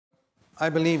I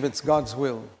believe it's God's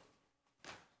will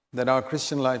that our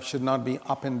Christian life should not be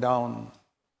up and down,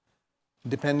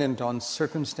 dependent on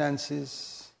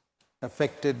circumstances,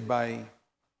 affected by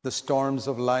the storms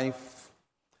of life,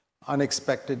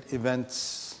 unexpected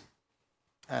events,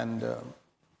 and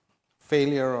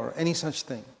failure or any such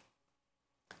thing.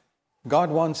 God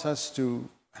wants us to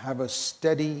have a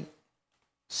steady,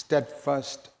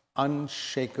 steadfast,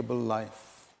 unshakable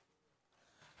life.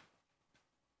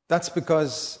 That's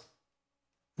because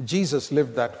Jesus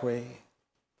lived that way.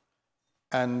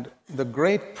 And the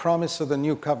great promise of the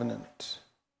new covenant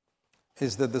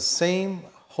is that the same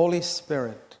Holy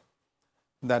Spirit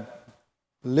that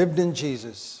lived in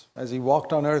Jesus as he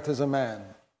walked on earth as a man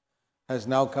has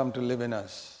now come to live in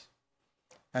us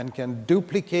and can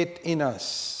duplicate in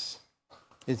us.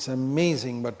 It's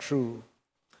amazing but true.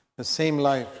 The same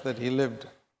life that he lived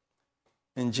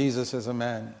in Jesus as a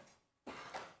man.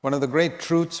 One of the great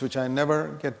truths which I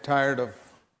never get tired of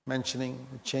mentioning,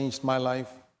 it changed my life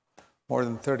more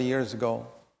than 30 years ago,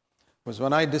 was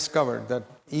when I discovered that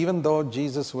even though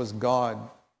Jesus was God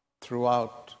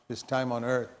throughout his time on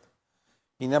earth,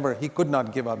 he could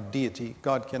not give up deity.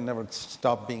 God can never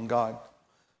stop being God.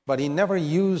 But he never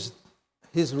used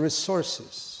his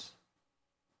resources,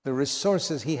 the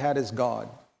resources he had as God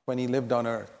when he lived on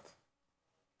earth.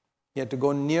 He had to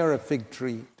go near a fig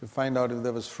tree to find out if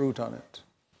there was fruit on it.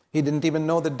 He didn't even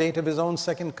know the date of his own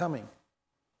second coming.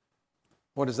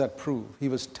 What does that prove? He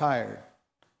was tired.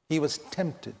 He was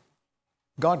tempted.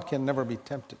 God can never be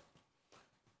tempted.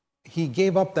 He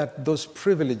gave up those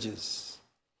privileges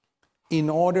in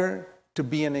order to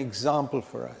be an example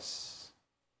for us.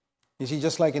 You see,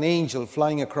 just like an angel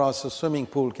flying across a swimming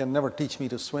pool can never teach me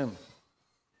to swim,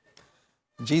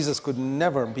 Jesus could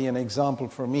never be an example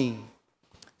for me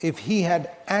if he had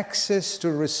access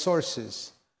to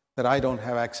resources that I don't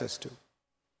have access to.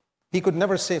 He could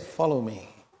never say, "Follow me,"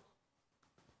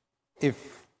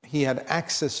 if he had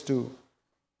access to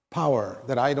power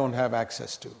that I don't have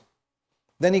access to.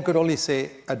 Then he could only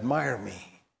say, "Admire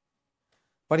me."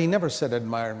 But he never said,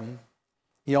 "Admire me."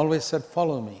 He always said,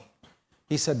 "Follow me."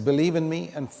 He said, "Believe in me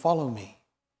and follow me."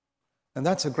 And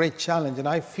that's a great challenge. And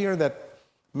I fear that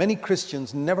many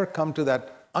Christians never come to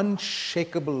that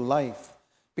unshakable life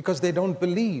because they don't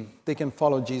believe they can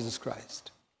follow Jesus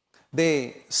Christ.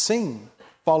 They sing,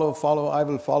 "Follow, follow, I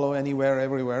will follow anywhere,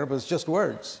 everywhere," but it's just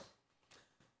words.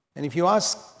 And if you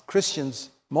ask Christians,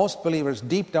 most believers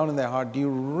deep down in their heart, do you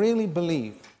really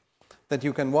believe that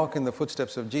you can walk in the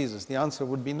footsteps of Jesus? The answer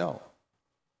would be no.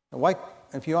 Why?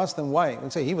 If you ask them why, they'll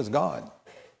say, "He was God."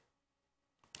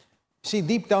 See,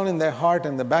 deep down in their heart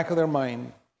and the back of their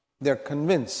mind, they're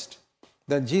convinced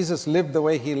that Jesus lived the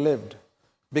way he lived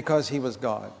because he was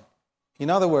God. In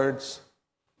other words,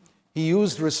 he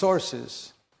used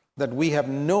resources that we have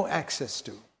no access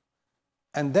to.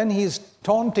 And then he's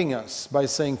taunting us by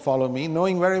saying, "Follow me,"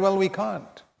 knowing very well we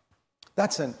can't.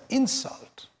 That's an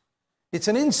insult. It's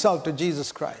an insult to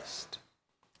Jesus Christ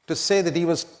to say that he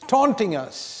was taunting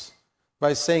us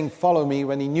by saying, "Follow me,"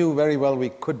 when he knew very well we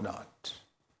could not.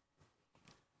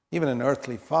 Even an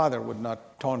earthly father would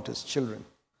not taunt his children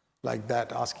like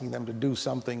that, asking them to do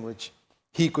something which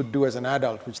he could do as an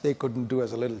adult, which they couldn't do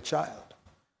as a little child.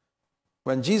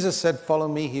 When Jesus said, "Follow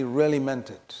me," he really meant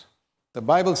it. The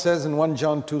Bible says in 1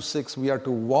 John 2:6, we are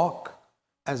to walk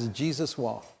as Jesus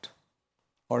walked.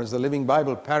 Or as the Living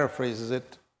Bible paraphrases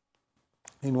it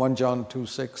in 1 John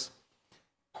 2:6,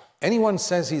 anyone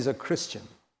says he's a Christian,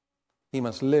 he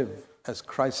must live as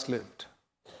Christ lived.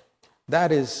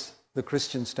 That is the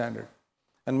Christian standard.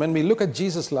 And when we look at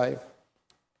Jesus' life,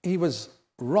 he was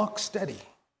rock steady,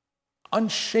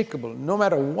 unshakable, no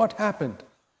matter what happened.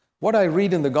 What I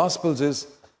read in the Gospels is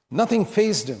nothing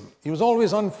fazed him. He was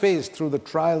always unfazed through the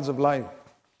trials of life.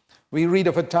 We read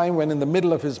of a time when in the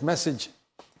middle of his message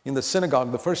in the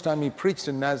synagogue, the first time he preached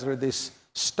in Nazareth, they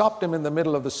stopped him in the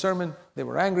middle of the sermon. They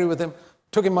were angry with him,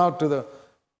 took him out to the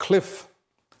cliff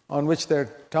on which their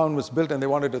town was built, and they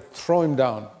wanted to throw him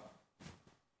down.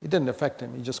 It didn't affect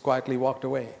him. He just quietly walked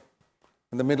away.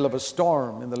 In the middle of a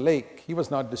storm in the lake, he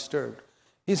was not disturbed.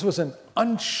 His was an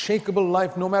unshakable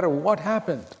life no matter what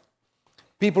happened.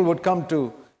 People would come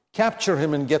to capture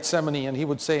him in Gethsemane, and he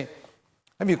would say,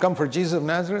 "Have you come for Jesus of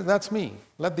Nazareth? That's me.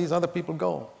 Let these other people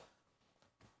go."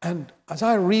 And as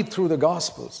I read through the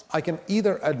Gospels, I can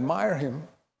either admire him,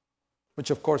 which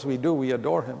of course we do, we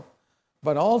adore him,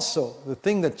 but also the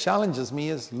thing that challenges me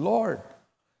is, Lord,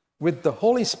 with the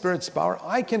Holy Spirit's power,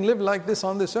 I can live like this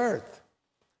on this earth,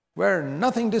 where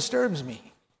nothing disturbs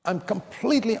me. I'm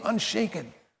completely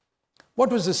unshaken. What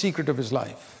was the secret of his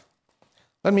life?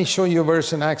 Let me show you a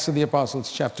verse in Acts of the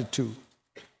Apostles, chapter 2.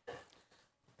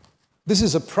 This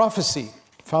is a prophecy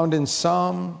found in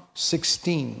Psalm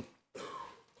 16.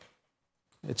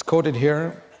 It's quoted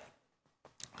here,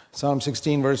 Psalm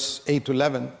 16, verse 8 to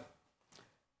 11.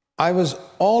 I was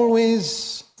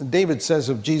always, David says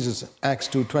of Jesus, Acts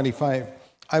 2:25,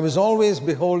 I was always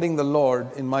beholding the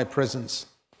Lord in my presence.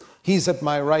 He's at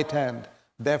my right hand,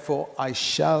 therefore I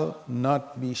shall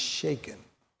not be shaken.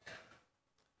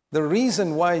 The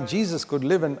reason why Jesus could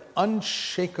live an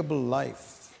unshakable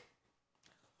life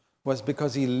was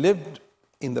because he lived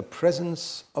in the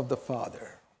presence of the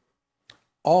Father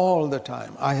all the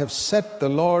time. I have set the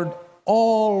Lord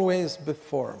always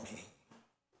before me.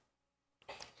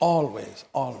 Always,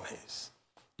 always.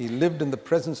 He lived in the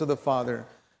presence of the Father,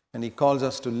 and he calls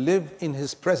us to live in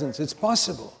his presence. It's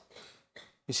possible.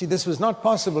 You see, this was not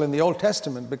possible in the Old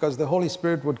Testament because the Holy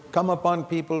Spirit would come upon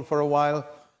people for a while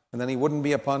and then he wouldn't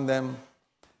be upon them.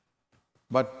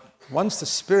 But once the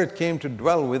Spirit came to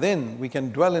dwell within, we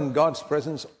can dwell in God's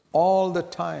presence all the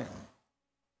time.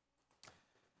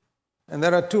 And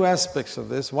there are two aspects of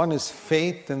this. One is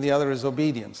faith and the other is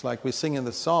obedience. Like we sing in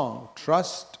the song,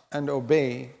 trust and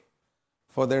obey,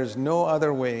 for there's no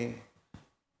other way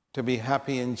to be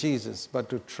happy in Jesus but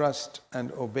to trust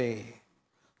and obey.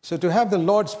 So to have the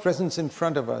Lord's presence in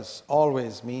front of us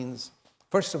always means,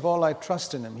 first of all, I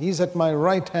trust in him. He's at my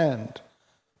right hand.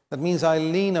 That means I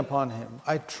lean upon him.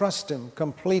 I trust him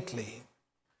completely.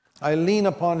 I lean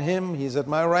upon him. He's at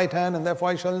my right hand, and therefore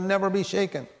I shall never be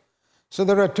shaken. So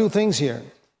there are two things here.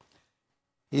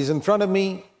 He's in front of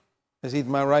me as he's at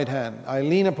my right hand. I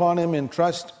lean upon him in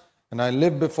trust, and I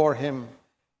live before him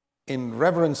in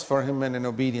reverence for him and in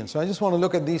obedience. So I just want to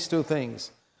look at these two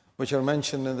things which are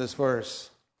mentioned in this verse.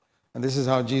 And this is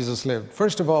how Jesus lived.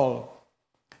 First of all,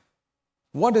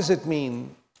 what does it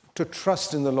mean to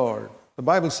trust in the Lord? The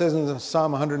Bible says in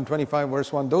Psalm 125,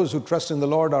 verse 1, those who trust in the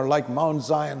Lord are like Mount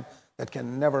Zion that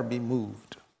can never be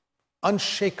moved.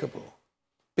 Unshakable,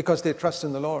 because they trust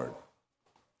in the Lord.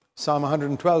 Psalm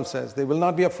 112 says, they will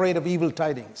not be afraid of evil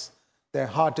tidings. Their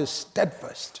heart is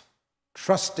steadfast,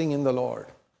 trusting in the Lord.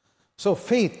 So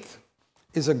faith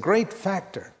is a great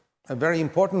factor, a very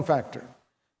important factor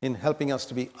in helping us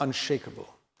to be unshakable.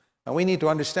 Now we need to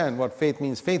understand what faith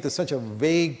means. Faith is such a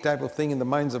vague type of thing in the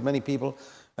minds of many people.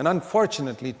 And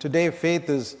unfortunately, today faith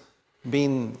is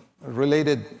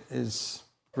related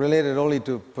only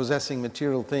to possessing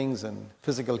material things and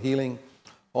physical healing.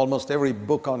 Almost every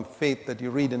book on faith that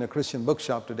you read in a Christian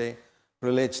bookshop today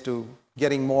relates to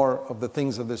getting more of the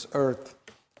things of this earth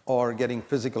or getting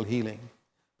physical healing.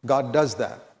 God does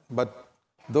that, but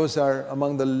those are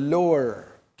among the lower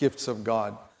gifts of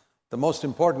God. The most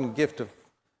important gift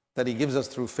that he gives us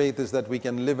through faith is that we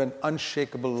can live an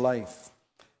unshakable life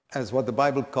as what the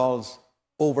Bible calls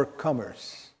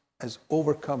overcomers, as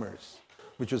overcomers,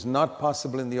 which was not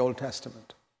possible in the Old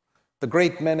Testament. The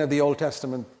great men of the Old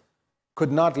Testament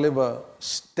could not live a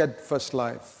steadfast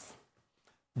life.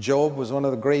 Job was one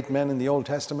of the great men in the Old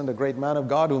Testament, a great man of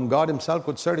God, whom God himself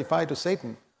could certify to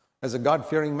Satan as a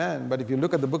God-fearing man. But if you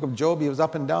look at the book of Job, he was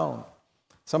up and down.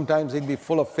 Sometimes he'd be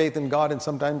full of faith in God, and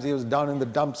sometimes he was down in the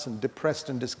dumps and depressed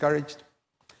and discouraged.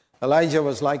 Elijah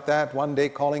was like that, one day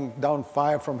calling down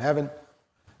fire from heaven,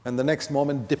 and the next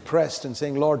moment depressed and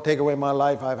saying, Lord, take away my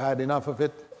life, I've had enough of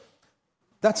it.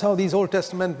 That's how these Old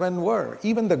Testament men were.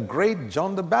 Even the great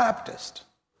John the Baptist,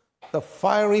 the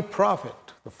fiery prophet,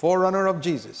 the forerunner of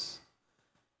Jesus.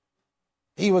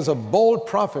 He was a bold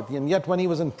prophet, and yet when he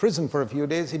was in prison for a few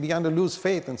days, he began to lose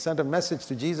faith and sent a message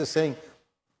to Jesus saying,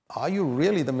 are you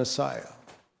really the Messiah?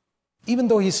 Even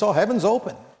though he saw heavens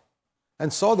open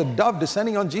and saw the dove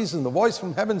descending on Jesus and the voice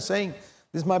from heaven saying,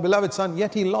 this is my beloved son,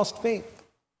 yet he lost faith.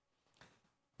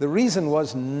 The reason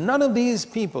was none of these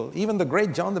people, even the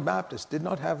great John the Baptist, did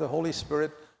not have the Holy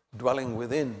Spirit dwelling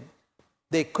within.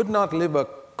 They could not live a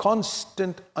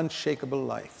constant, unshakable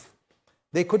life.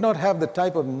 They could not have the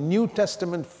type of New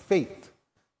Testament faith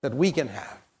that we can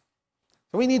have.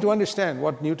 So we need to understand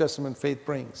what New Testament faith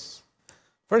brings.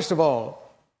 First of all,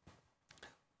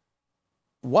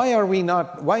 why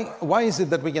is it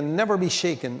that we can never be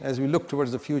shaken as we look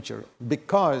towards the future?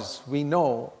 Because we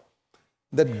know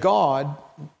that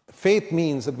faith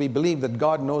means that we believe that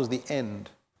God knows the end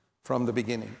from the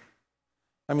beginning.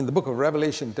 I mean, the book of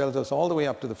Revelation tells us all the way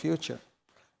up to the future.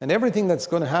 And everything that's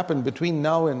going to happen between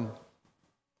now and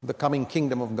the coming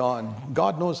kingdom of God,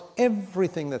 God knows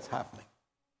everything that's happening.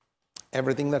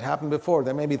 Everything that happened before.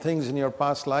 There may be things in your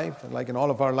past life, like in all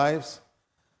of our lives,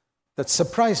 that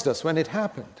surprised us when it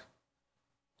happened.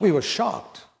 We were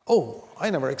shocked. Oh, I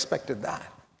never expected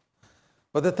that.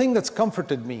 But the thing that's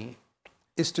comforted me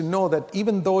is to know that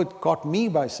even though it caught me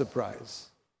by surprise,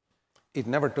 it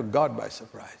never took God by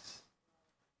surprise.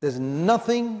 There's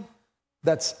nothing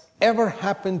that's ever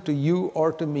happened to you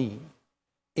or to me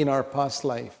in our past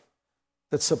life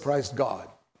that surprised God.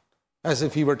 As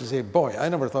if he were to say, boy, I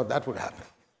never thought that would happen.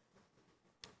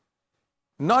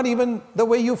 Not even the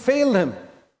way you failed him.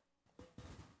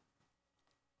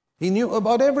 He knew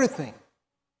about everything.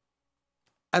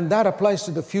 And that applies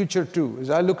to the future too. As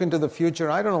I look into the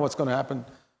future, I don't know what's going to happen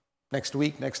next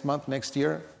week, next month, next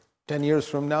year, 10 years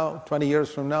from now, 20 years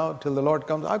from now, till the Lord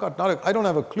comes. I don't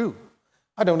have a clue.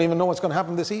 I don't even know what's going to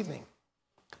happen this evening.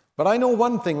 But I know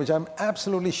one thing which I'm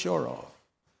absolutely sure of,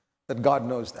 that God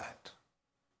knows that.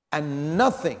 And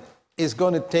nothing is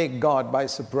going to take God by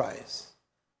surprise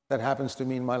that happens to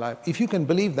me in my life. If you can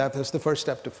believe that, that's the first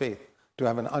step to faith, to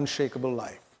have an unshakable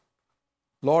life.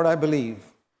 Lord, I believe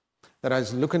that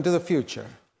as I look into the future,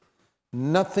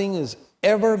 nothing is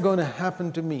ever going to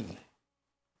happen to me.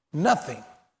 Nothing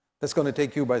that's going to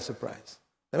take you by surprise.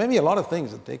 There may be a lot of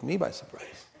things that take me by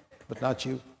surprise, but not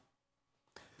you.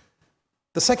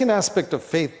 The second aspect of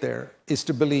faith there is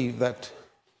to believe that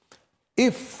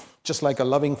if, just like a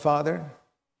loving father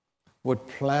would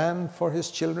plan for his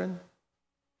children,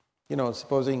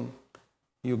 supposing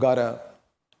you got a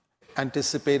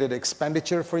anticipated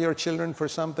expenditure for your children for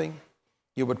something,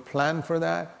 you would plan for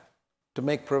that, to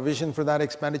make provision for that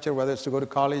expenditure, whether it's to go to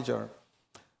college or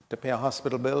to pay a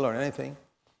hospital bill or anything.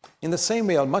 In the same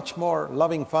way, a much more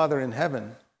loving Father in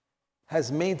heaven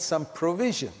has made some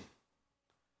provision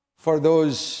for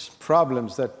those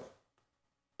problems that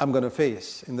I'm going to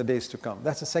face in the days to come.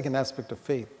 That's the second aspect of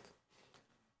faith.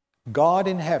 God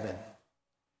in heaven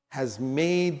has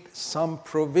made some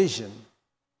provision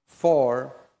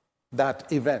for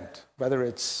that event, whether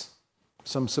it's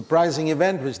some surprising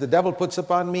event which the devil puts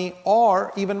upon me,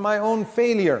 or even my own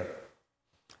failure.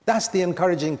 That's the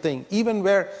encouraging thing. Even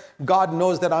where God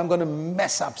knows that I'm going to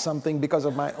mess up something because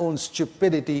of my own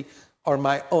stupidity or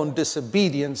my own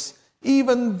disobedience,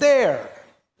 even there,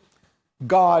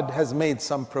 God has made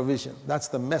some provision. That's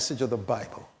the message of the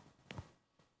Bible.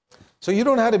 So you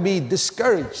don't have to be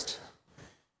discouraged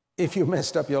if you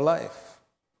messed up your life.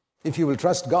 If you will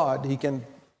trust God, he can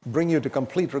bring you to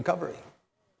complete recovery.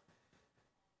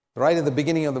 Right at the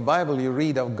beginning of the Bible, you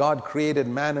read how God created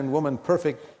man and woman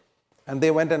perfect, and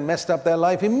they went and messed up their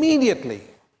life immediately.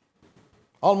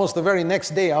 Almost the very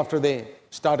next day after they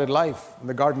started life in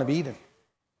the Garden of Eden.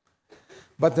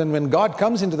 But then when God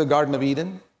comes into the Garden of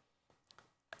Eden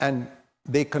and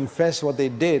they confess what they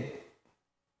did,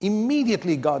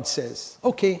 immediately God says,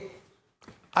 okay,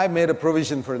 I made a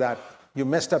provision for that. You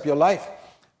messed up your life.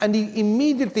 And he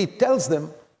immediately tells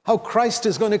them how Christ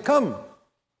is going to come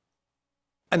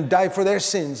and die for their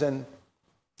sins and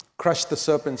crush the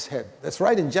serpent's head. That's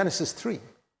right in Genesis 3.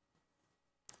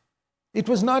 It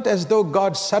was not as though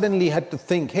God suddenly had to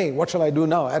think, hey, what shall I do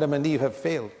now? Adam and Eve have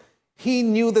failed. He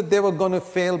knew that they were going to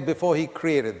fail before he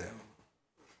created them.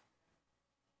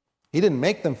 He didn't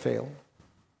make them fail,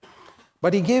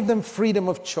 but he gave them freedom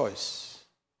of choice.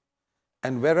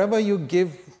 And wherever you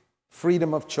give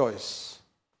freedom of choice,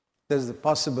 there's the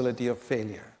possibility of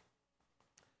failure.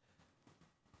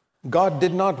 God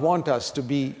did not want us to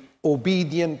be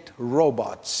obedient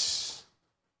robots.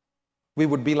 We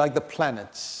would be like the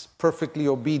planets, perfectly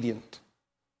obedient,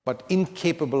 but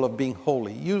incapable of being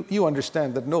holy. You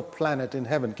understand that no planet in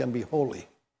heaven can be holy.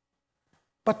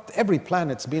 But every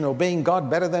planet's been obeying God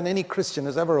better than any Christian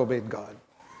has ever obeyed God.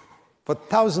 For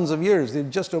thousands of years, they've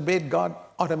just obeyed God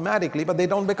automatically, but they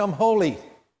don't become holy.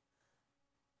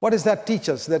 What does that teach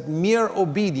us? That mere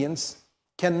obedience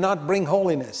cannot bring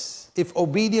holiness. If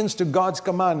obedience to God's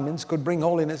commandments could bring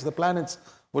holiness, the planets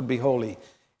would be holy.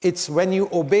 It's when you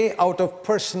obey out of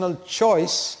personal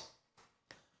choice,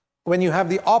 when you have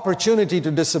the opportunity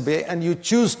to disobey and you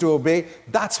choose to obey,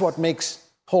 that's what makes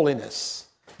holiness.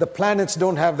 The planets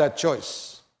don't have that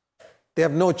choice. They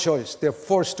have no choice. They're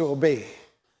forced to obey.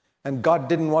 And God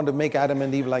didn't want to make Adam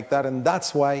and Eve like that, and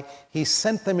that's why he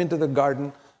sent them into the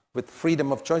garden with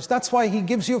freedom of choice. That's why he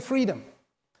gives you freedom.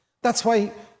 That's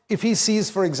why if he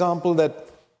sees, for example, that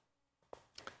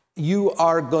you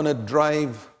are going to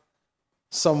drive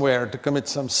somewhere to commit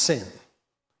some sin,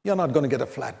 you're not going to get a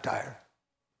flat tire.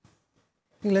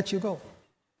 He'll let you go.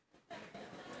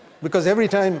 Because every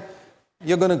time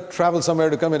you're going to travel somewhere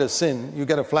to commit a sin, you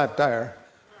get a flat tire,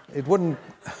 it wouldn't...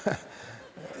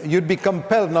 You'd be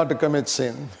compelled not to commit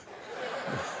sin.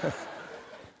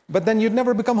 But then you'd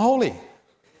never become holy.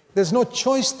 There's no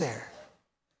choice there.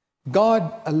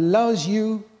 God allows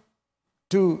you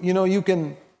to, you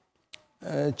can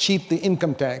cheat the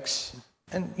income tax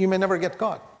and you may never get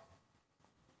caught.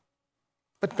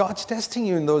 But God's testing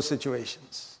you in those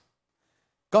situations.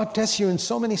 God tests you in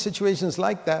so many situations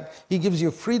like that. He gives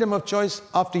you freedom of choice.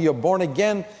 After you're born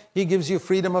again, He gives you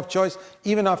freedom of choice.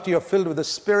 Even after you're filled with the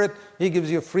Spirit, He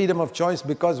gives you freedom of choice,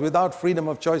 because without freedom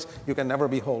of choice, you can never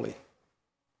be holy.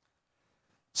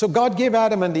 So God gave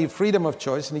Adam and Eve freedom of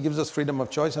choice, and He gives us freedom of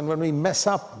choice. And when we mess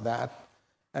up that,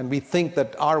 and we think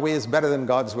that our way is better than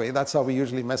God's way, that's how we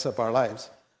usually mess up our lives,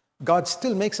 God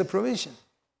still makes a provision.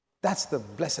 That's the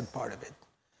blessed part of it.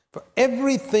 For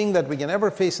everything that we can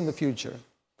ever face in the future,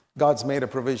 God's made a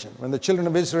provision. When the children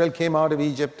of Israel came out of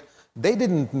Egypt, they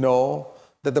didn't know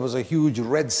that there was a huge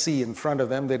Red Sea in front of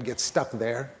them. They'd get stuck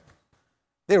there.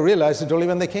 They realized it only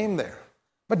when they came there.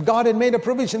 But God had made a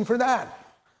provision for that.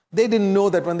 They didn't know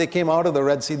that when they came out of the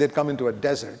Red Sea, they'd come into a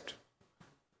desert.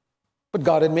 But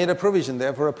God had made a provision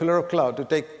there for a pillar of cloud to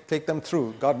take them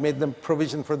through. God made them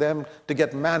provision for them to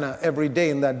get manna every day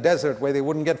in that desert where they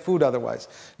wouldn't get food otherwise.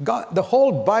 The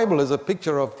whole Bible is a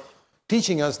picture of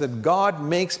teaching us that God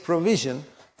makes provision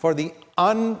for the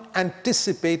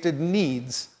unanticipated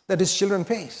needs that His children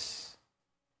face.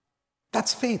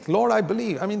 That's faith. Lord, I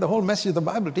believe. The whole message of the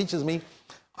Bible teaches me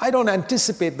I don't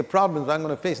anticipate the problems I'm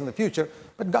going to face in the future,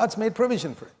 but God's made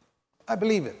provision for it. I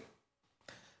believe it.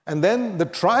 And then the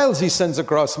trials He sends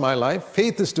across my life,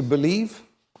 faith is to believe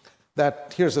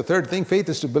that, here's the third thing, faith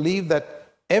is to believe that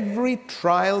every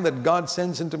trial that God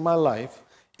sends into my life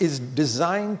is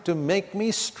designed to make me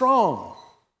strong.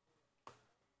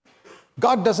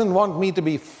 God doesn't want me to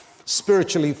be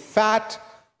spiritually fat,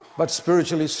 but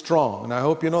spiritually strong. And I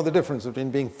hope you know the difference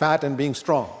between being fat and being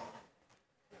strong.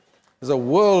 There's a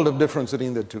world of difference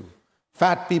between the two.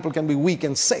 Fat people can be weak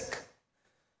and sick.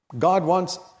 God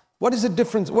wants, what is the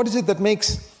difference? What is it that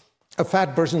makes a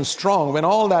fat person strong when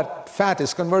all that fat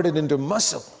is converted into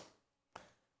muscle?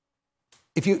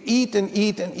 If you eat and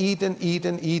eat and eat and eat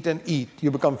and eat and eat,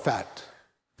 you become fat.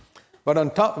 But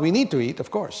on top, we need to eat, of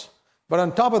course. But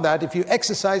on top of that, if you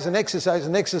exercise and exercise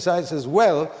and exercise as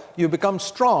well, you become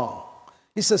strong.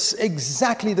 It's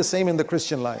exactly the same in the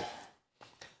Christian life.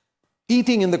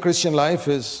 Eating in the Christian life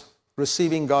is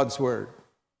receiving God's word,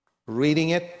 reading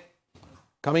it,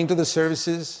 coming to the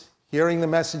services, hearing the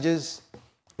messages,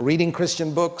 reading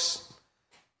Christian books,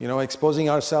 exposing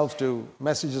ourselves to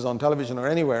messages on television or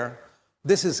anywhere.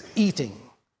 This is eating.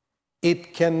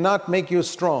 It cannot make you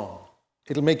strong.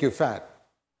 It'll make you fat.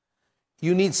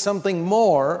 You need something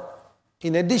more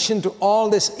in addition to all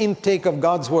this intake of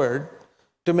God's word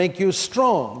to make you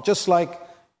strong. Just like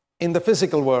in the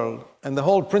physical world, and the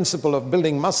whole principle of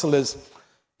building muscle is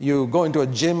you go into a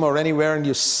gym or anywhere and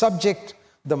you subject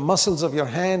the muscles of your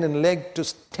hand and leg to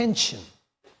tension.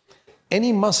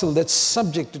 Any muscle that's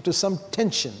subjected to some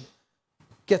tension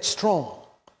gets strong.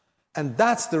 And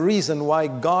that's the reason why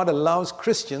God allows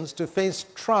Christians to face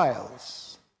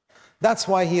trials. That's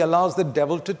why He allows the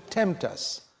devil to tempt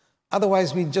us.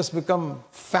 Otherwise, we just become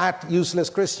fat,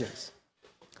 useless Christians.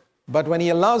 But when He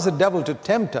allows the devil to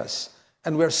tempt us,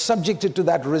 and we're subjected to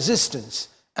that resistance,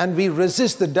 and we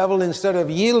resist the devil instead of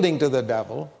yielding to the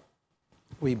devil,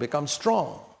 we become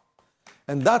strong.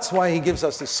 And that's why He gives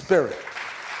us the Spirit.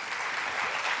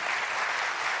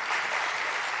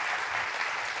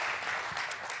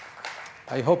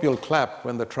 I hope you'll clap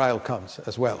when the trial comes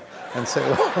as well and say,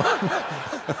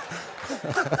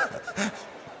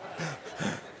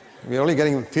 we're only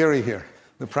getting the theory here.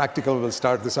 The practical will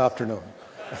start this afternoon.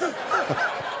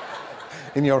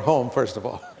 In your home, first of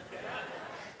all.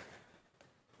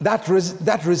 That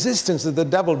resistance that the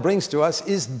devil brings to us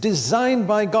is designed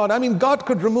by God. God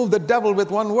could remove the devil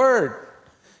with one word.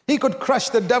 He could crush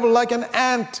the devil like an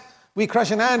ant. We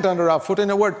crush an ant under our foot in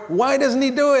a word. Why doesn't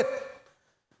He do it?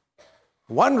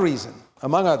 One reason,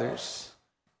 among others,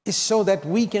 is so that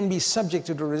we can be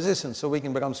subjected to resistance, so we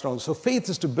can become strong. So faith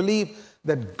is to believe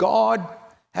that God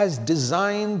has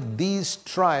designed these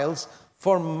trials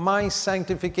for my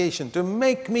sanctification, to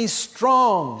make me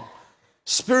strong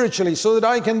spiritually so that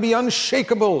I can be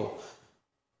unshakable.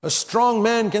 A strong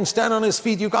man can stand on his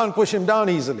feet. You can't push him down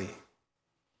easily.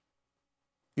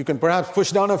 You can perhaps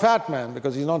push down a fat man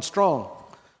because he's not strong,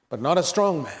 but not a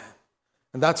strong man.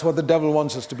 And that's what the devil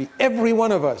wants us to be. Every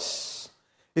one of us.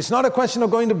 It's not a question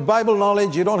of going to Bible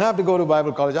knowledge. You don't have to go to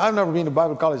Bible college. I've never been to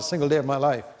Bible college a single day of my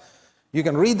life. You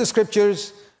can read the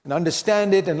scriptures and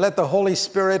understand it and let the Holy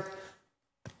Spirit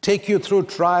take you through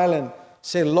trial and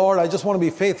say, Lord, I just want to be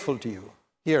faithful to you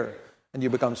here, and you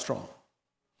become strong.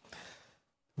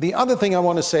 The other thing I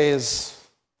want to say is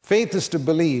faith is to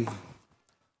believe.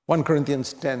 1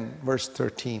 Corinthians 10, verse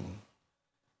 13.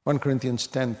 1 Corinthians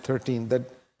 10, 13, that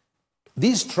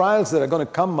these trials that are going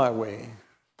to come my way,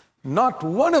 not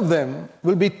one of them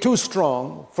will be too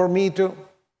strong for me to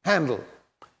handle.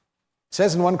 It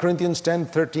says in 1 Corinthians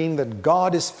 10:13 that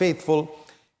God is faithful.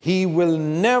 He will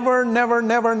never, never,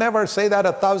 never, never, say that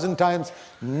 1,000 times,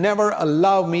 never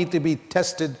allow me to be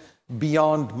tested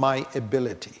beyond my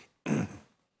ability.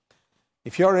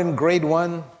 If you're in grade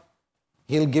 1,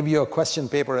 he'll give you a question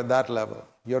paper at that level.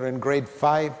 You're in grade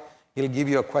 5, he'll give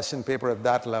you a question paper at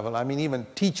that level. I mean, even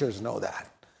teachers know that.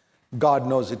 God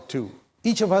knows it too.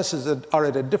 Each of us are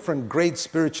at a different grade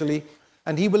spiritually,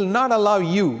 and he will not allow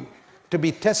you to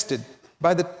be tested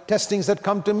by the testings that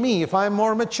come to me. If I'm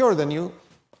more mature than you,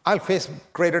 I'll face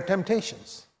greater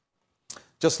temptations.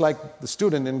 Just like the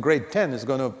student in grade 10 is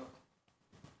going to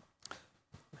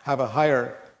have a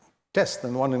higher test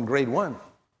than one in grade 1.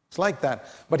 It's like that.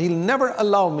 But he'll never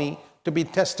allow me to be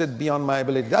tested beyond my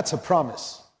ability. That's a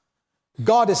promise.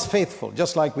 God is faithful,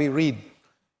 just like we read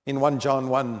in 1 John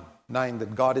 1:9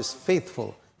 that God is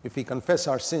faithful. If we confess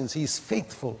our sins, he's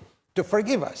faithful to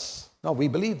forgive us. No, we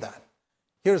believe that.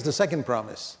 Here's the second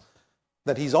promise,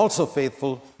 that he's also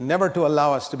faithful never to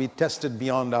allow us to be tested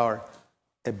beyond our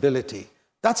ability.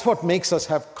 That's what makes us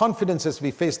have confidence as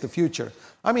we face the future.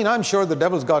 I mean, I'm sure the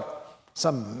devil's got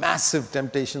some massive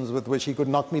temptations with which he could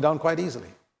knock me down quite easily.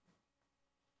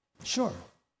 Sure.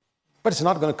 But it's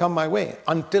not going to come my way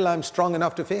until I'm strong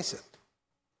enough to face it.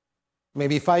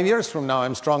 Maybe 5 years from now,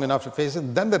 I'm strong enough to face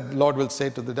it. Then the Lord will say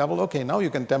to the devil, okay, now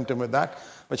you can tempt him with that,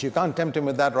 but you can't tempt him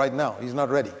with that right now. He's not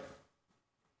ready.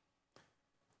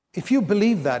 If you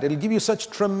believe that, it'll give you such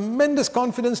tremendous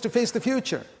confidence to face the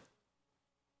future.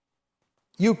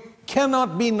 You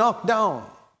cannot be knocked down.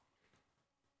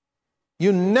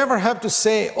 You never have to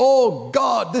say, oh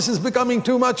God, this is becoming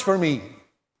too much for me.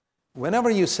 Whenever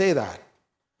you say that,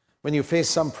 when you face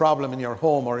some problem in your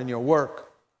home or in your work,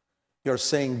 you're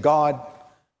saying, God,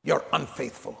 you're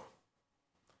unfaithful.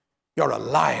 You're a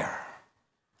liar.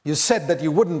 You said that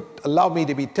you wouldn't allow me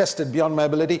to be tested beyond my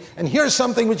ability, and here's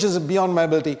something which is beyond my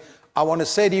ability. I want to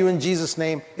say to you in Jesus'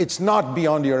 name, it's not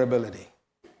beyond your ability.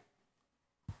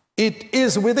 It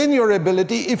is within your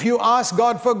ability if you ask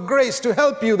God for grace to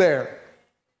help you there.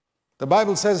 The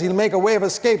Bible says he'll make a way of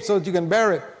escape so that you can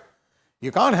bear it.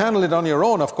 You can't handle it on your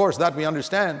own, of course, that we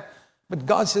understand. But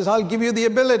God says, I'll give you the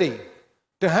ability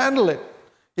to handle it.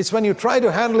 It's when you try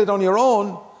to handle it on your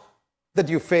own that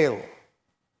you fail.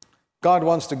 God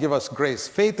wants to give us grace.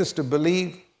 Faith is to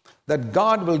believe that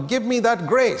God will give me that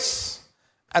grace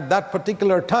at that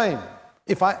particular time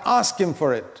if I ask him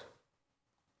for it.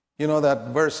 You know that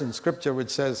verse in Scripture which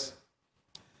says,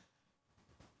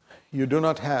 you do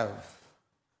not have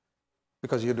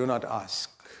because you do not ask.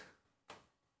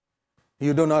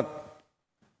 You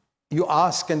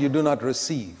ask and you do not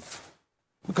receive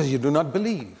because you do not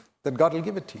believe that God will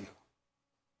give it to you.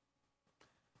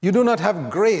 You do not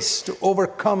have grace to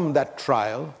overcome that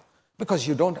trial because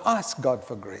you don't ask God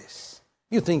for grace.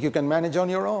 You think you can manage on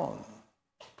your own.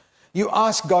 You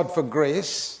ask God for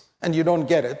grace and you don't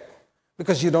get it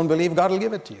because you don't believe God will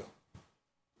give it to you.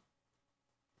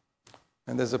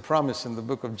 And there's a promise in the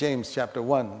book of James chapter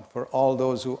 1 for all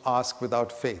those who ask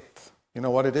without faith. You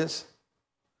know what it is?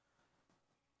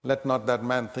 Let not that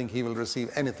man think he will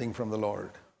receive anything from the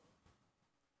Lord.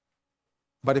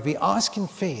 But if we ask in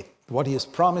faith what he has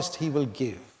promised, he will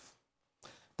give.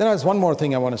 Then there's one more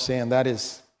thing I want to say, and that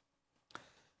is,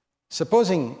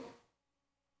 supposing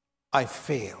I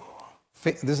fail.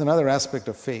 This is another aspect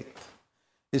of faith,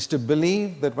 is to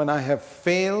believe that when I have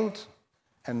failed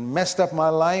and messed up my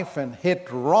life and hit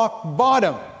rock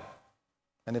bottom,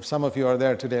 and if some of you are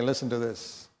there today, listen to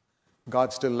this,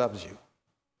 God still loves you.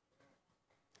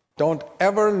 Don't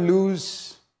ever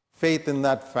lose faith in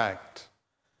that fact.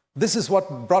 This is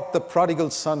what brought the prodigal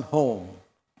son home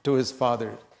to his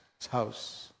father's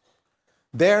house.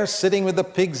 There, sitting with the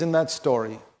pigs in that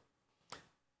story,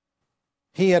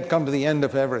 he had come to the end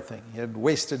of everything. He had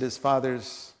wasted his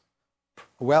father's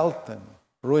wealth and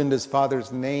ruined his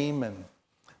father's name and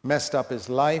messed up his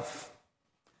life.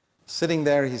 Sitting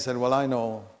there, he said, well, I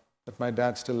know that my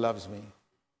dad still loves me.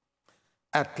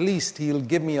 At least he'll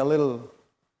give me a little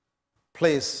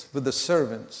place with the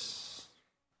servants.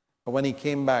 But when he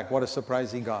came back, what a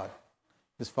surprise he got.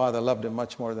 His father loved him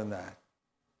much more than that.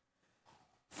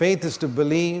 Faith is to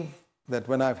believe that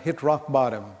when I've hit rock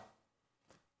bottom,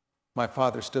 my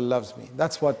father still loves me.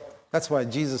 That's why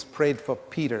Jesus prayed for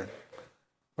Peter.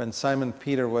 When Simon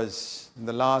Peter was in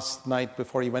the last night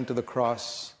before he went to the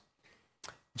cross,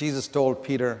 Jesus told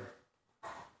Peter,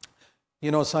 you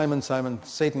know, Simon, Simon,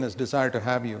 Satan has desired to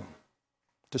have you,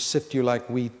 to sift you like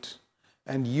wheat,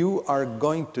 and you are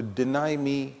going to deny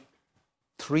me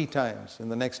 3 times in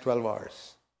the next 12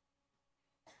 hours.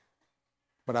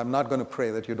 But I'm not going to pray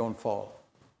that you don't fall.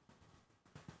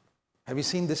 Have you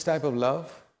seen this type of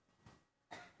love?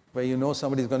 where you know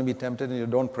somebody's going to be tempted and you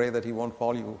don't pray that he won't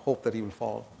fall, you hope that he will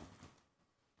fall.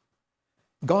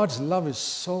 God's love is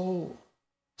so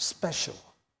special.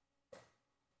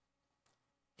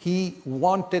 He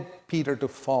wanted Peter to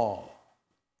fall.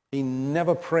 He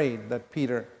never prayed that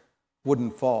Peter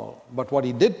wouldn't fall. But what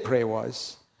he did pray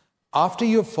was, after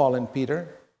you've fallen, Peter,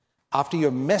 after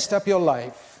you've messed up your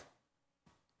life,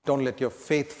 don't let your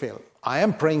faith fail. I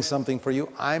am praying something for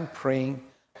you. I'm praying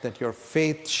that your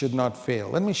faith should not fail.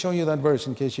 Let me show you that verse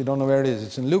in case you don't know where it is.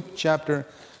 It's in Luke chapter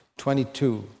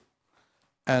 22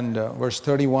 and verse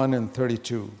 31 and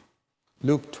 32.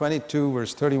 Luke 22,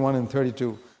 verse 31 and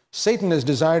 32. Satan has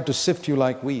desired to sift you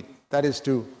like wheat. That is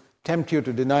to tempt you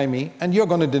to deny me, and you're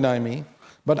going to deny me.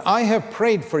 But I have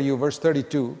prayed for you, verse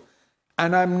 32,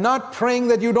 and I'm not praying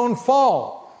that you don't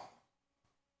fall.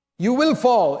 You will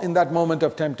fall in that moment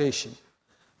of temptation.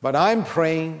 But I'm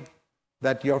praying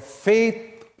that your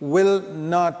faith will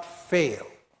not fail.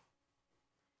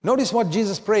 Notice what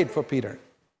Jesus prayed for Peter.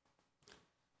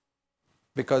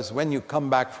 Because when you come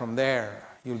back from there,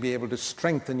 you'll be able to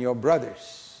strengthen your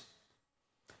brothers.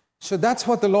 So that's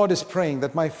what the Lord is praying,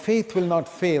 that my faith will not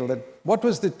fail. That what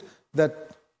was it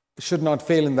that should not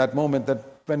fail in that moment? That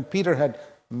when Peter had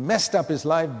messed up his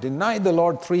life, denied the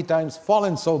Lord 3 times,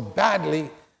 fallen so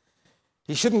badly,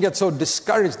 he shouldn't get so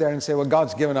discouraged there and say, well,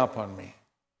 God's given up on me.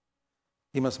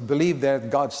 He must believe that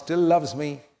God still loves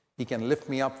me. He can lift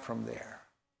me up from there.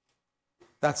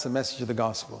 That's the message of the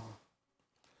gospel.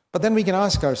 But then we can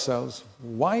ask ourselves,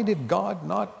 why did God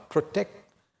not protect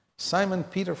Simon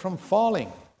Peter from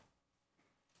falling?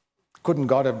 Couldn't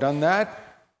God have done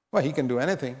that? Well, he can do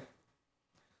anything.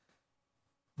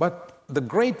 But the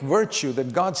great virtue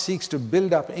that God seeks to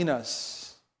build up in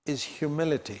us is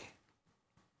humility.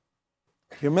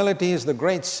 Humility is the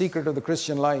great secret of the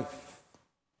Christian life.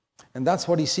 And that's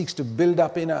what he seeks to build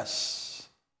up in us.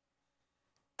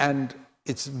 And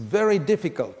it's very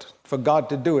difficult for God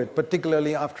to do it,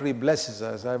 particularly after he blesses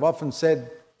us. I've often said,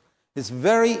 it's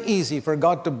very easy for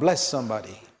God to bless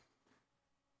somebody.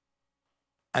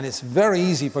 And it's very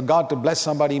easy for God to bless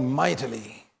somebody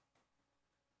mightily.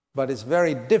 But it's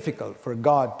very difficult for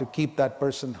God to keep that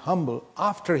person humble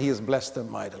after he has blessed them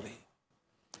mightily.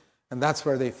 And that's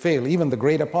where they fail. Even the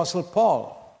great apostle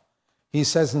Paul, he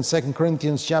says in 2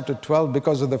 Corinthians chapter 12,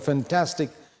 because of the fantastic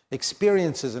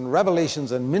experiences and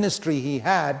revelations and ministry he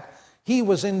had, he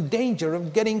was in danger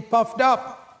of getting puffed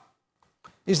up.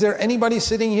 Is there anybody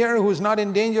sitting here who's not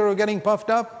in danger of getting puffed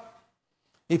up?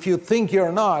 If you think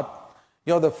you're not,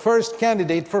 you're the first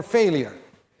candidate for failure.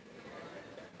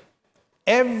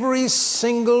 Every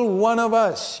single one of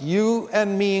us, you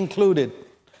and me included,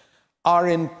 are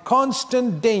in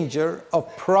constant danger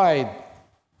of pride.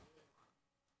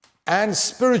 And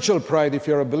spiritual pride if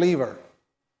you're a believer.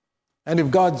 And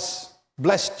if God's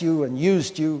blessed you and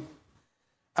used you.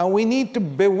 And we need to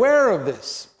beware of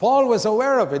this. Paul was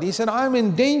aware of it. He said, I'm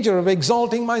in danger of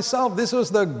exalting myself. This was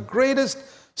the greatest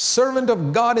servant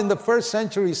of God in the first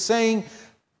century saying,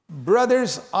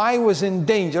 brothers, I was in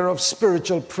danger of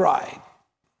spiritual pride.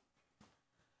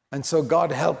 And so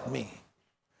God helped me.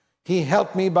 He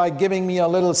helped me by giving me a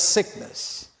little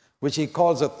sickness, which he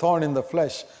calls a thorn in the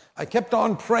flesh. I kept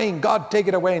on praying, God, take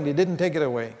it away, and he didn't take it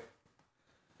away.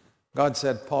 God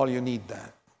said, Paul, you need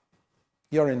that.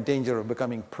 You're in danger of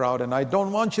becoming proud, and I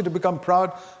don't want you to become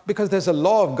proud because there's a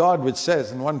law of God which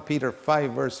says in 1 Peter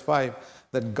 5, verse 5,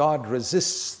 that God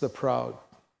resists the proud.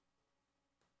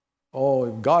 Oh,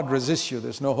 if God resists you,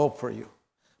 there's no hope for you.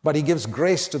 But he gives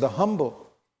grace to the humble.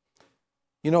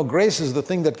 You know, grace is the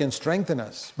thing that can strengthen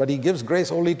us, but he gives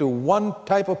grace only to one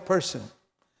type of person.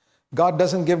 God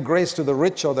doesn't give grace to the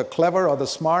rich or the clever or the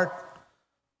smart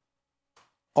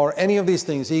or any of these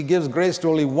things. He gives grace to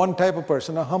only one type of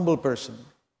person, a humble person.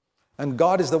 And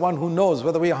God is the one who knows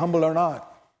whether we are humble or not.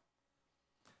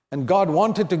 And God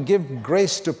wanted to give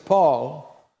grace to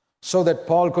Paul so that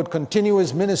Paul could continue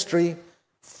his ministry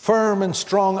firm and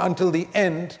strong until the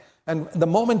end. And the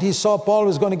moment he saw Paul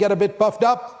was going to get a bit puffed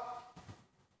up,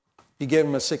 he gave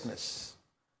him a sickness.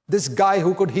 This guy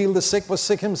who could heal the sick was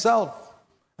sick himself.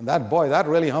 And that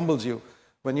really humbles you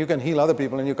when you can heal other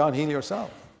people and you can't heal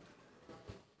yourself.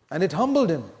 And it humbled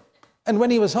him. And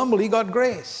when he was humble, he got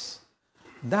grace.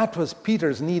 That was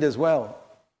Peter's need as well.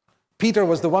 Peter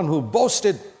was the one who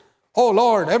boasted, oh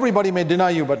Lord, everybody may deny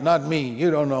you, but not me. You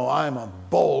don't know, I'm a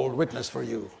bold witness for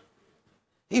you.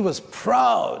 He was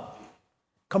proud.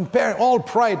 All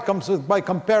pride comes by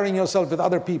comparing yourself with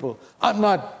other people. I'm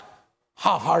not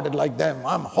half-hearted like them.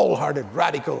 I'm wholehearted,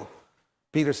 radical.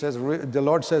 Peter says, the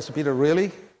Lord says to Peter,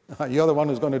 really? You're the one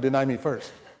who's going to deny me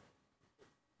first.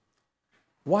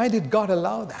 Why did God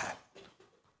allow that?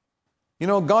 You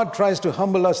know, God tries to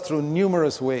humble us through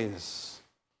numerous ways.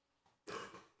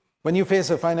 When you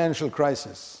face a financial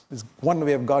crisis, it's one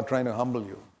way of God trying to humble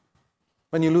you.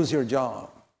 When you lose your job,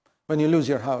 when you lose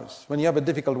your house, when you have a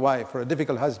difficult wife or a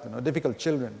difficult husband or difficult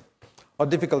children or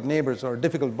difficult neighbors or a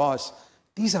difficult boss,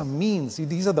 these are means.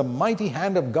 These are the mighty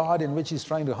hand of God in which He's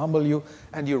trying to humble you,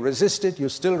 and you resist it, you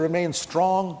still remain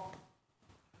strong.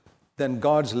 Then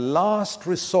God's last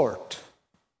resort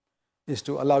is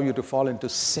to allow you to fall into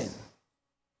sin.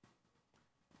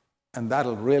 And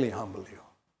that'll really humble you.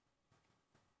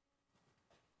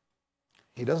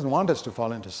 He doesn't want us to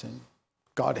fall into sin.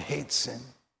 God hates sin.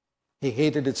 He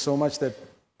hated it so much that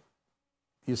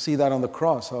you see that on the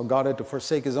cross, how God had to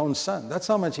forsake His own Son. That's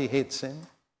how much He hates sin.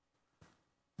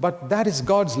 But that is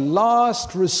God's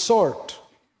last resort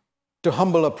to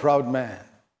humble a proud man.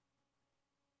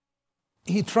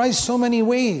 He tries so many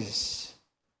ways,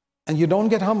 and you don't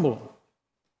get humble.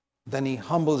 Then He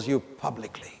humbles you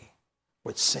publicly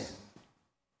with sin.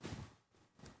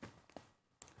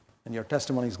 And your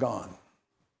testimony is gone.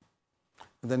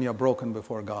 And then you're broken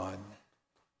before God.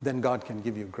 Then God can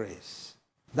give you grace.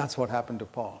 That's what happened to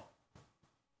Paul.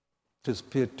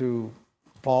 To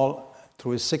Paul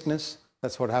through his sickness.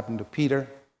 That's what happened to Peter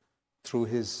through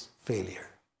his failure.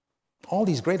 All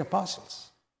these great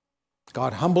apostles.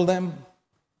 God humbled them,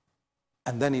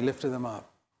 and then He lifted them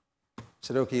up.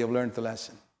 Said, okay, you've learned the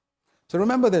lesson. So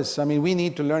remember this. I mean, we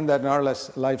need to learn that in our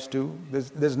lives too.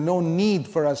 There's no need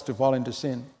for us to fall into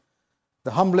sin. The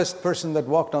humblest person that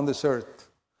walked on this earth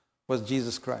was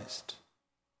Jesus Christ.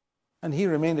 And He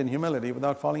remained in humility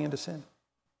without falling into sin.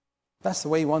 That's the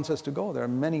way He wants us to go. There are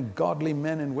many godly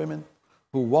men and women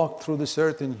who walked through this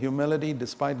earth in humility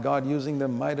despite God using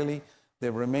them mightily.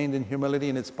 They've remained in humility,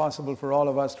 and it's possible for all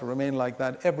of us to remain like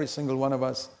that, every single one of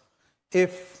us,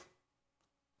 if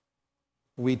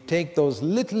we take those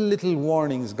little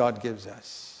warnings God gives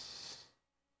us.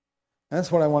 And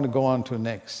that's what I want to go on to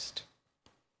next.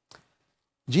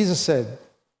 Jesus said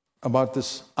about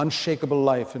this unshakable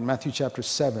life in Matthew chapter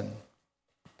 7,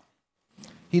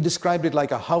 He described it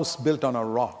like a house built on a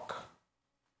rock.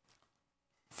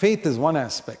 Faith is one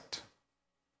aspect,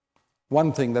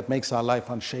 one thing that makes our life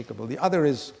unshakable. The other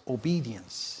is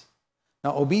obedience.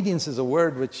 Now, obedience is a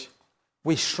word which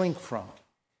we shrink from.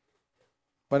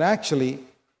 But actually,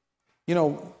 you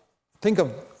know, think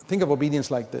of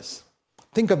obedience like this.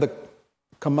 Think of the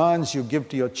commands you give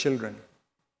to your children.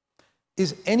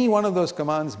 Is any one of those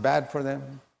commands bad for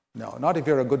them? No, not if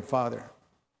you're a good father.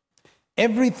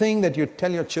 Everything that you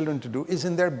tell your children to do is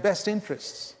in their best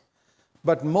interests.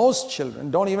 But most children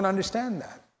don't even understand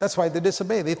that. That's why they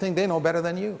disobey. They think they know better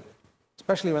than you,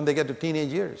 especially when they get to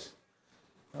teenage years.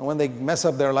 And when they mess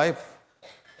up their life,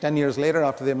 10 years later,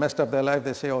 after they messed up their life,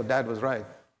 they say, oh, Dad was right.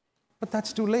 But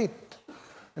that's too late.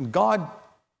 And God,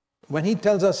 when He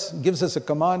tells us, gives us a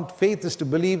command, faith is to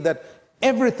believe that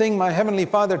everything my Heavenly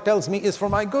Father tells me is for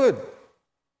my good.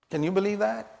 Can you believe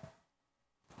that?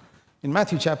 In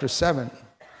Matthew chapter 7,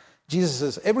 Jesus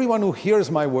says, everyone who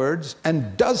hears my words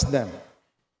and does them,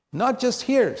 not just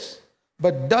hears,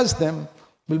 but does them,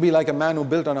 will be like a man who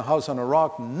built on a house on a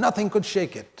rock. Nothing could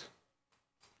shake it.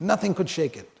 Nothing could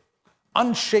shake it.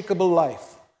 Unshakable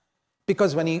life.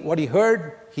 Because what he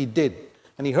heard, he did.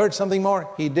 And he heard something more,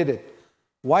 he did it.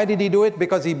 Why did he do it?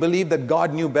 Because he believed that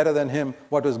God knew better than him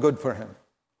what was good for him.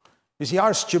 You see,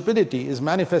 our stupidity is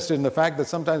manifested in the fact that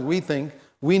sometimes we think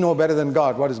we know better than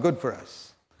God what is good for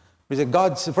us. We say,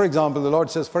 God, for example, the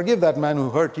Lord says, forgive that man who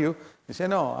hurt you. You say,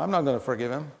 no, I'm not going to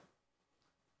forgive him.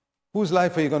 Whose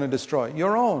life are you going to destroy?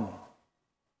 Your own.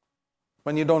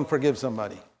 When you don't forgive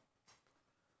somebody.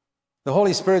 The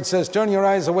Holy Spirit says, turn your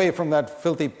eyes away from that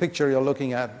filthy picture you're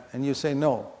looking at. And you say,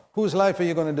 no. Whose life are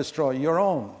you going to destroy? Your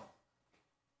own.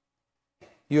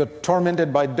 You're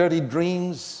tormented by dirty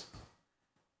dreams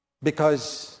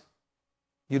because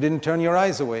you didn't turn your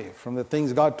eyes away from the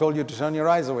things God told you to turn your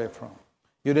eyes away from.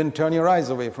 You didn't turn your eyes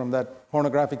away from that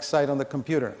pornographic site on the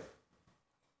computer.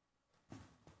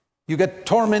 You get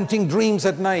tormenting dreams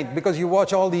at night because you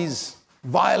watch all these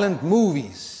violent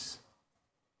movies.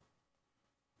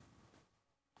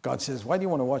 God says, why do you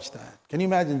want to watch that? Can you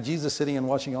imagine Jesus sitting and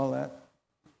watching all that?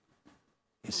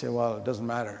 You say, well, it doesn't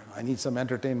matter. I need some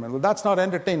entertainment. Well, that's not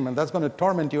entertainment. That's going to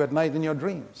torment you at night in your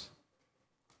dreams.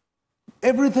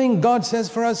 Everything God says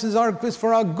for us is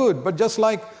for our good. But just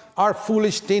like our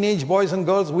foolish teenage boys and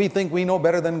girls, we think we know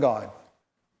better than God.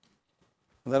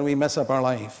 And then we mess up our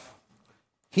life.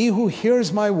 He who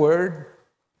hears my word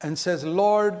and says,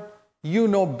 Lord, you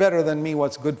know better than me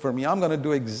what's good for me. I'm going to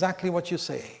do exactly what you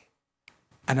say.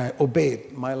 And I obey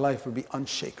it. My life will be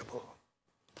unshakable.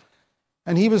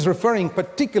 And he was referring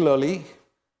particularly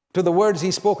to the words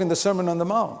he spoke in the Sermon on the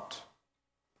Mount.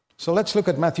 So let's look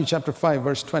at Matthew chapter 5,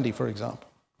 verse 20, for example.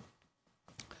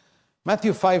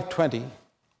 Matthew 5:20,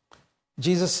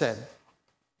 Jesus said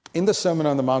in the Sermon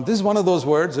on the Mount, this is one of those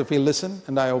words, if we listen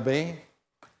and I obey,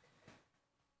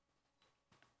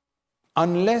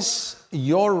 unless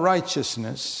your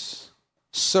righteousness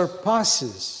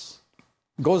surpasses,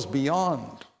 goes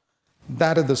beyond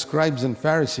that of the scribes and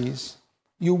Pharisees,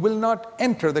 you will not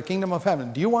enter the kingdom of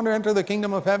heaven. Do you want to enter the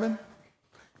kingdom of heaven?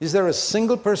 Is there a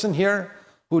single person here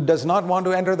who does not want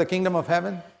to enter the kingdom of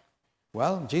heaven?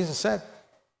 Well, Jesus said,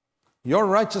 your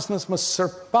righteousness must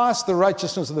surpass the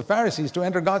righteousness of the Pharisees to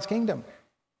enter God's kingdom.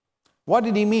 What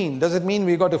did he mean? Does it mean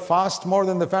we got to fast more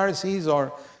than the Pharisees,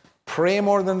 or pray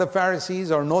more than the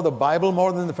Pharisees, or know the Bible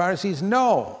more than the Pharisees?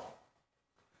 No.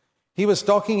 He was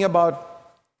talking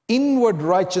about inward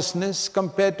righteousness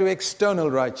compared to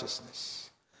external righteousness.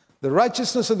 The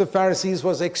righteousness of the Pharisees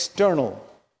was external.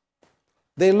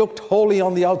 They looked holy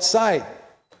on the outside,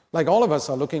 like all of us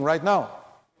are looking right now.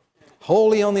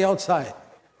 Holy on the outside.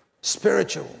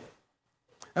 Spiritual.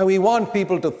 And we want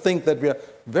people to think that we are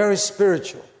very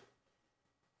spiritual.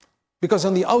 Because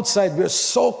on the outside, we are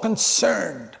so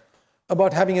concerned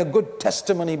about having a good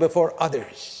testimony before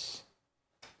others.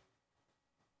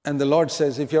 And the Lord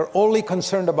says, if you're only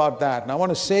concerned about that, and I want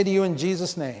to say to you in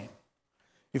Jesus' name,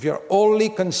 if you're only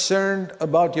concerned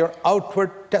about your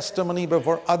outward testimony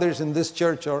before others in this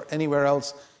church or anywhere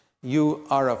else, you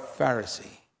are a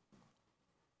Pharisee.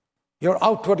 Your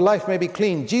outward life may be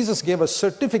clean. Jesus gave a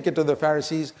certificate to the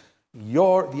Pharisees.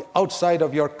 The outside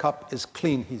of your cup is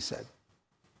clean, he said.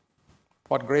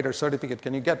 What greater certificate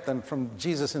can you get than from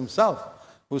Jesus himself,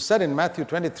 who said in Matthew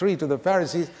 23 to the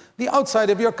Pharisees, the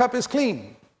outside of your cup is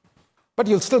clean. But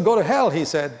you'll still go to hell, he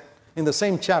said in the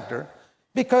same chapter,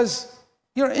 because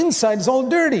your inside is all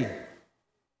dirty.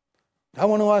 I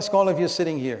want to ask all of you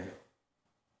sitting here,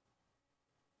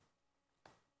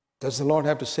 does the Lord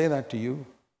have to say that to you?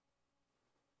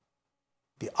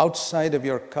 The outside of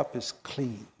your cup is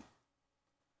clean,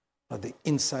 but the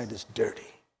inside is dirty.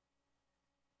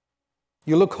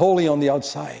 You look holy on the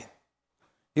outside.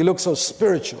 You look so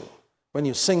spiritual when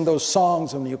you sing those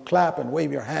songs and you clap and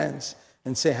wave your hands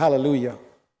and say hallelujah.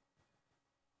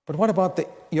 But what about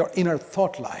your inner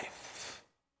thought life?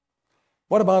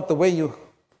 What about the way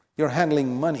you're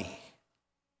handling money?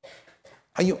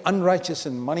 Are you unrighteous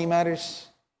in money matters?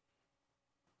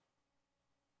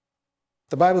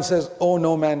 The Bible says, owe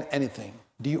no man anything.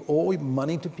 Do you owe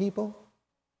money to people?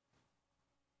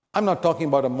 I'm not talking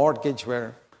about a mortgage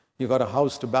where you got a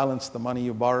house to balance the money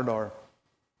you borrowed, or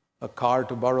a car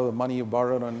to borrow the money you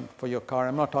borrowed for your car.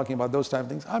 I'm not talking about those type of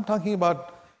things. I'm talking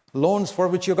about loans for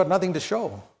which you got nothing to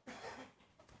show,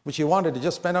 which you wanted to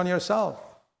just spend on yourself.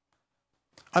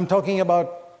 I'm talking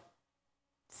about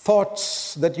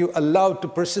thoughts that you allowed to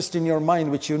persist in your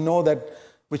mind, which you know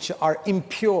which are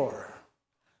impure,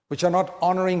 which are not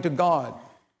honoring to God.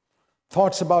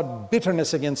 Thoughts about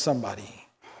bitterness against somebody.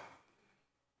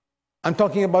 I'm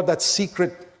talking about that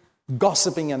secret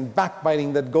gossiping and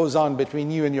backbiting that goes on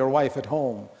between you and your wife at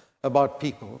home about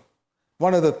people.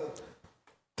 One of the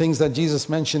things that Jesus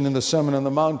mentioned in the Sermon on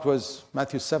the Mount was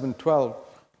Matthew 7:12.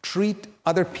 Treat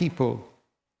other people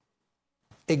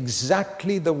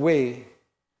exactly the way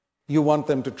you want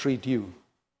them to treat you.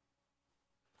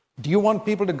 Do you want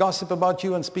people to gossip about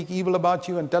you and speak evil about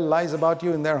you and tell lies about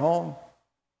you in their home?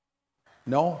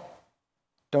 No?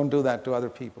 Don't do that to other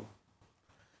people.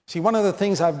 See, one of the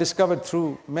things I've discovered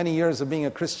through many years of being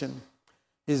a Christian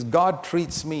is God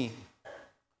treats me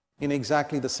in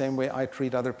exactly the same way I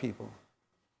treat other people.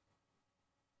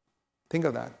 Think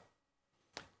of that.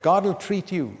 God will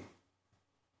treat you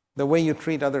the way you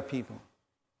treat other people.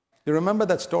 You remember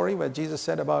that story where Jesus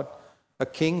said about a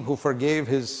king who forgave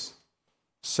his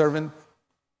servant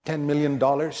 $10 million?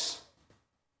 $10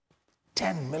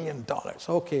 million.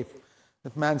 Okay.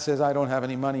 If man says, I don't have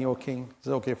any money, O king, it's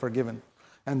okay, forgiven.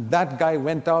 And that guy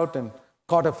went out and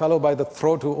caught a fellow by the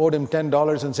throat who owed him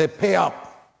 $10 and said, pay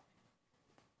up.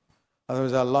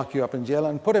 Otherwise, I'll lock you up in jail,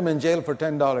 and put him in jail for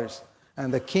 $10.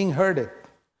 And the king heard it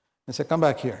and said, come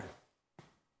back here.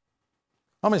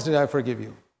 How much did I forgive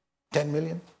you? 10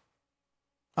 million?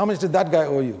 How much did that guy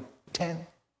owe you? 10.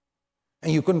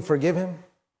 And you couldn't forgive him?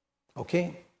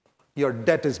 Okay. Your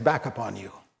debt is back upon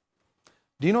you.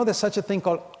 Do you know there's such a thing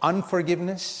called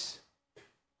unforgiveness?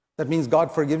 That means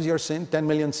God forgives your sin, 10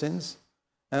 million sins.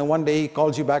 And one day he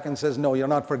calls you back and says, no, you're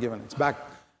not forgiven.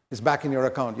 It's back in your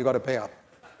account. You got to pay up.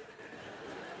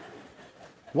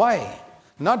 Why?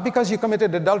 Not because you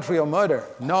committed adultery or murder.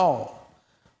 No.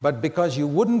 But because you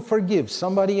wouldn't forgive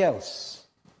somebody else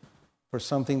for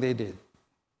something they did.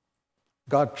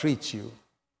 God treats you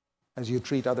as you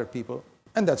treat other people,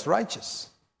 and that's righteous.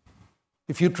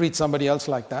 If you treat somebody else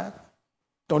like that,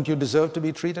 don't you deserve to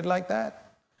be treated like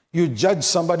that? You judge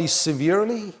somebody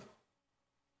severely.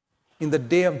 In the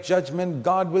day of judgment,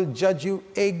 God will judge you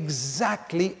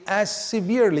exactly as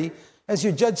severely as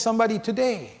you judge somebody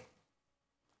today.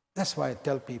 That's why I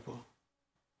tell people,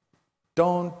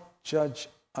 don't judge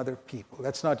other people.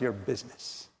 That's not your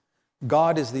business.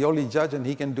 God is the only judge, and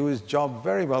He can do His job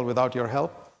very well without your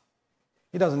help.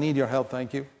 He doesn't need your help,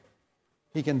 thank you.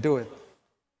 He can do it.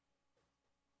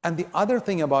 And the other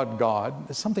thing about God,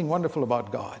 there's something wonderful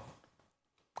about God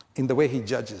in the way He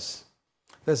judges.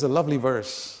 There's a lovely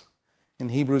verse in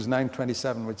Hebrews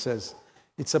 9:27 which says,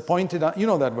 it's appointed, you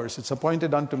know that verse, it's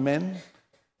appointed unto men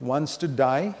once to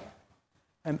die,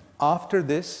 and after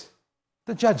this,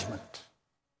 the judgment.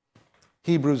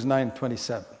 Hebrews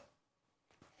 9:27.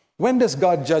 When does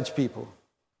God judge people?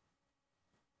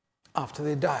 After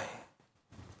they die.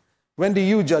 When do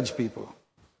you judge people?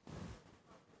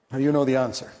 You know the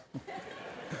answer.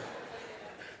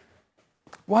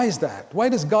 Why is that? Why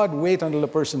does God wait until a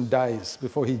person dies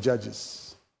before He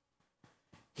judges?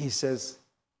 He says,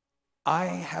 I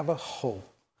have a hope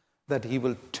that He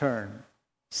will turn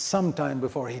sometime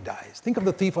before He dies. Think of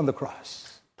the thief on the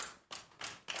cross.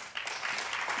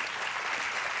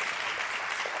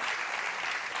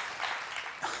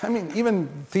 I mean, even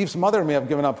thief's mother may have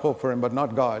given up hope for him, but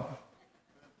not God.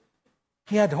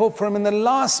 He had hope for him in the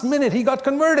last minute. He got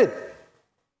converted.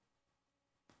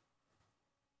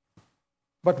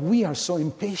 But we are so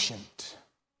impatient.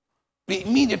 We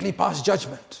immediately pass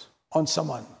judgment on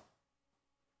someone.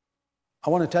 I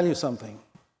want to tell you something.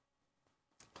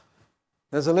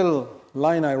 There's a little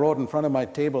line I wrote in front of my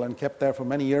table and kept there for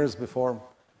many years before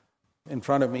in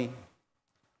front of me,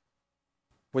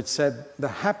 which said, the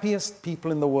happiest people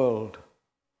in the world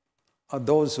are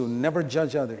those who never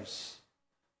judge others,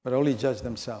 but only judge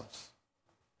themselves.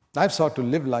 I've sought to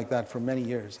live like that for many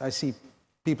years. I see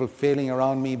people failing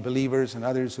around me, believers and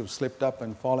others who've slipped up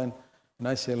and fallen, and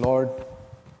I say, Lord,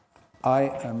 I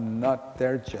am not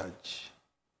their judge.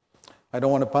 I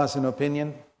don't want to pass an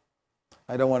opinion.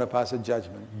 I don't want to pass a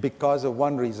judgment. Because of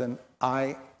one reason,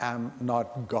 I am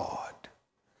not God.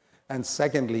 And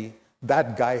secondly,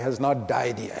 that guy has not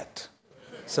died yet.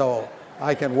 So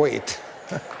I can wait.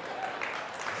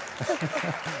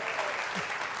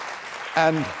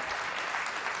 And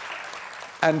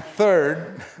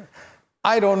third,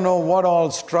 I don't know what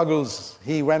all struggles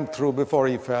he went through before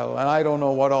he fell, and I don't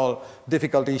know what all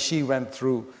difficulties she went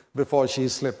through before she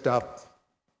slipped up.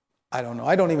 I don't know.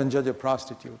 I don't even judge a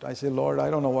prostitute. I say, Lord, I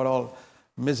don't know what all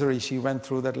misery she went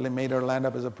through that made her land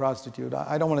up as a prostitute.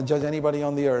 I don't want to judge anybody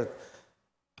on the earth.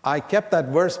 I kept that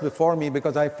verse before me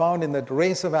because I found in that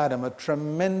race of Adam a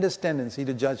tremendous tendency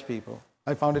to judge people.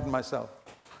 I found it in myself.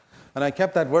 And I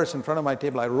kept that verse in front of my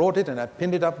table. I wrote it and I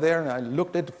pinned it up there and I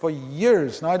looked at it for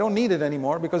years. Now I don't need it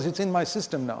anymore because it's in my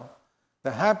system now.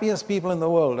 The happiest people in the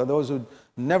world are those who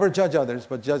never judge others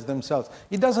but judge themselves.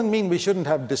 It doesn't mean we shouldn't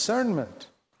have discernment.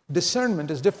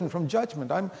 Discernment is different from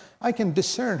judgment. I can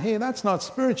discern, hey, that's not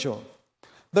spiritual.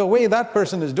 The way that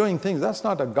person is doing things, that's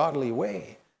not a godly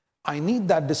way. I need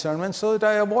that discernment so that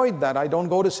I avoid that. I don't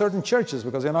go to certain churches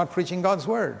because they're not preaching God's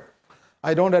word.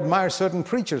 I don't admire certain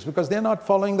preachers because they're not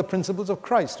following the principles of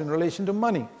Christ in relation to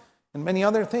money and many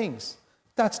other things.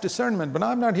 That's discernment, but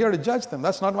I'm not here to judge them.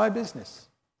 That's not my business.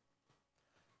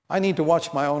 I need to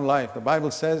watch my own life. The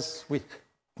Bible says,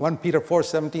 1 Peter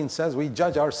 4:17 says, we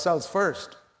judge ourselves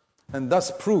first and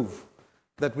thus prove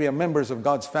that we are members of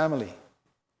God's family.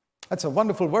 That's a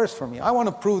wonderful verse for me. I want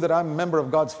to prove that I'm a member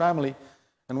of God's family.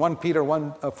 And 1 Peter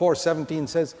 4:17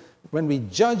 says, when we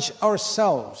judge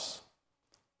ourselves,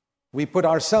 we put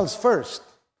ourselves first.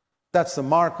 That's the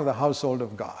mark of the household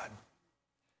of God.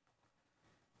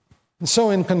 And so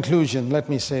in conclusion, let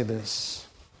me say this.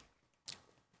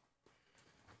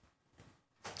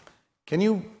 Can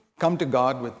you come to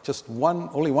God with just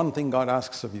only one thing God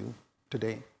asks of you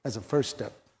today as a first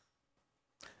step?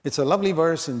 It's a lovely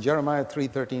verse in Jeremiah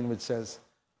 3:13 which says,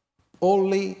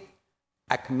 only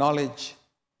acknowledge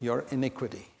your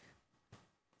iniquity.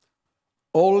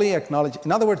 Only acknowledge.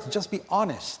 In other words, just be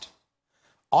honest.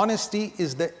 Honesty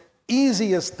is the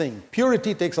easiest thing.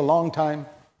 Purity takes a long time.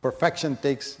 Perfection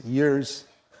takes years.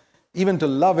 Even to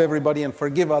love everybody and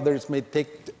forgive others may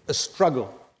take a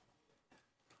struggle.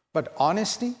 But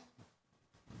honesty?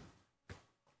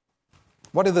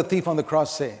 What did the thief on the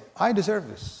cross say? I deserve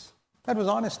this. That was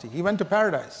honesty. He went to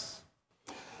paradise.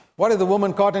 What did the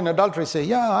woman caught in adultery say?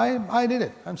 Yeah, I did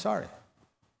it. I'm sorry.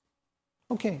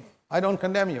 Okay, I don't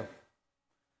condemn you.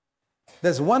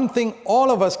 There's one thing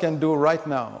all of us can do right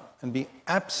now and be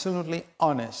absolutely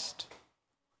honest.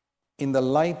 in the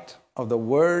light of the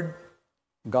word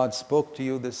God spoke to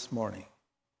you this morning,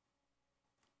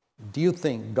 do you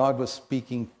think God was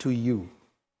speaking to you?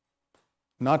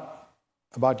 Not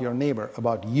about your neighbor,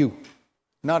 about you.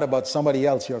 Not about somebody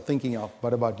else you're thinking of,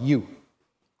 but about you.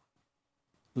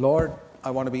 Lord, I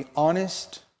want to be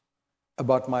honest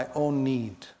about my own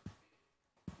need.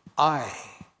 I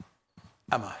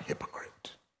am a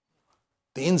hypocrite.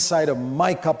 The inside of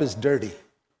my cup is dirty.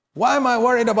 Why am I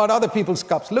worried about other people's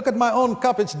cups? Look at my own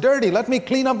cup, it's dirty. Let me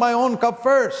clean up my own cup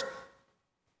first.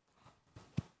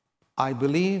 I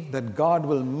believe that God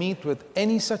will meet with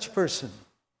any such person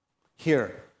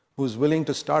here who's willing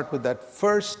to start with that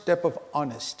first step of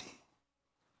honesty.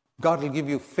 God will give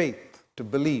you faith to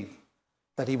believe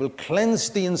that He will cleanse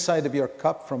the inside of your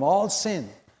cup from all sin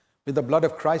with the blood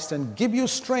of Christ and give you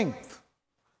strength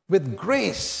with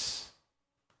grace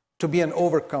to be an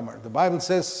overcomer. The Bible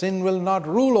says sin will not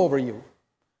rule over you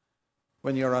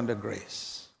when you're under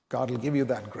grace. God will give you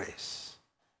that grace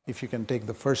if you can take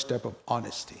the first step of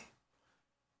honesty.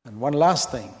 And one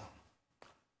last thing,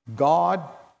 God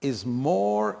is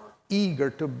more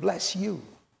eager to bless you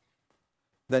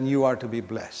than you are to be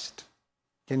blessed.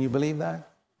 Can you believe that?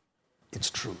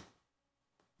 It's true.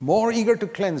 More eager to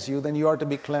cleanse you than you are to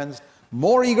be cleansed.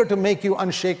 More eager to make you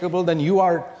unshakable than you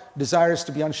are desirous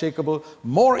to be unshakable.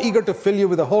 More eager to fill you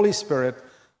with the Holy Spirit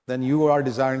than you are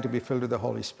desiring to be filled with the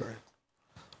Holy Spirit.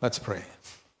 Let's pray.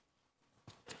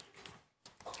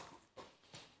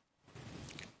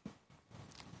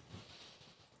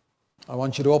 I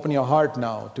want you to open your heart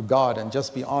now to God and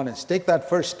just be honest. Take that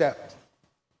first step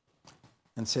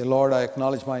and say, Lord, I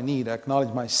acknowledge my need. I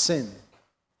acknowledge my sin.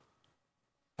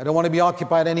 I don't want to be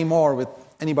occupied anymore with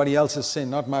anybody else's sin,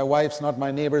 not my wife's, not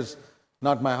my neighbor's,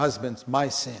 not my husband's, my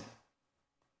sin.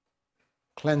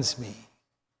 Cleanse me.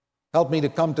 Help me to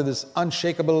come to this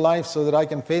unshakable life so that I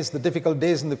can face the difficult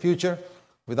days in the future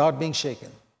without being shaken.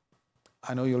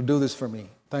 I know you'll do this for me.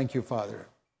 Thank you, Father.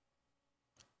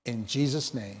 In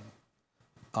Jesus' name,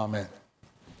 amen.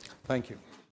 Thank you.